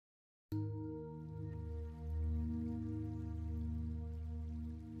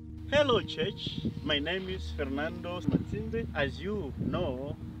Hello church, my name is Fernando Matsimbe. As you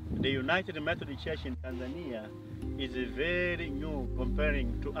know, the United Methodist Church in Tanzania is very new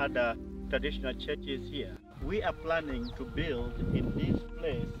comparing to other traditional churches here. We are planning to build in this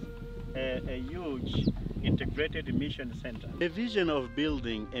place a huge integrated mission center. The vision of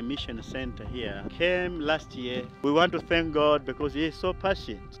building a mission center here came last year. We want to thank God because He is so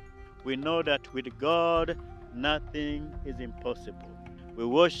patient. We know that with God, nothing is impossible. We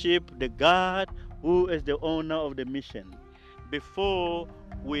worship the God who is the owner of the mission. Before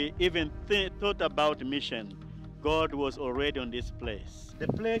we even thought about mission, God was already on this place. The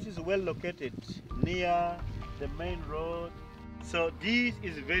place is well located near the main road. So this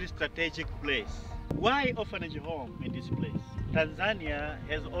is a very strategic place. Why orphanage home in this place? Tanzania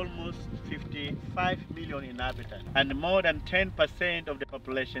has almost 55 million inhabitants and more than 10% of the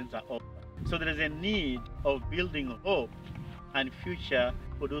populations are orphans. So there is a need of building hope and future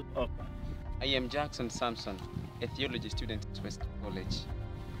for those orphans. I am Jackson Samson, a theology student at West College.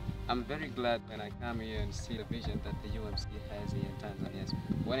 I'm very glad when I come here and see the vision that the UMC has here in Tanzania.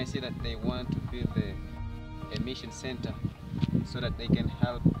 When I see that they want to build a mission center so that they can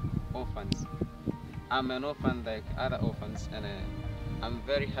help orphans. I'm an orphan like other orphans, and I'm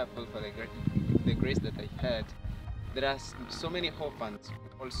very happy for the grace that I had. There are so many orphans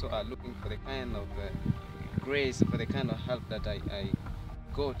who also are looking for the kind of grace, for the kind of help that I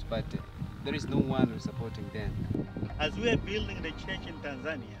got, but there is no one who's supporting them. As we are building the church in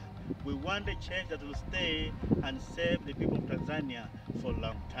Tanzania, we want a church that will stay and serve the people of Tanzania for a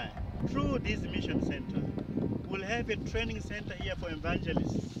long time. Through this mission center, we'll have a training center here for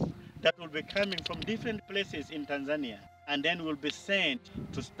evangelists that will be coming from different places in Tanzania, and then will be sent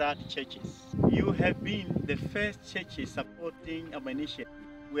to start churches. You have been the first churches supporting our initiative.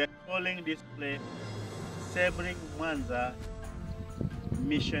 We are calling this place Sebring-Mwanza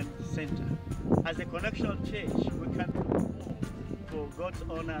Mission Center. As a connectional church, we can do more for God's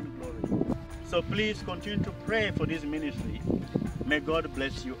honor and glory. So please continue to pray for this ministry. May God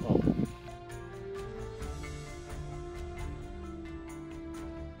bless you all.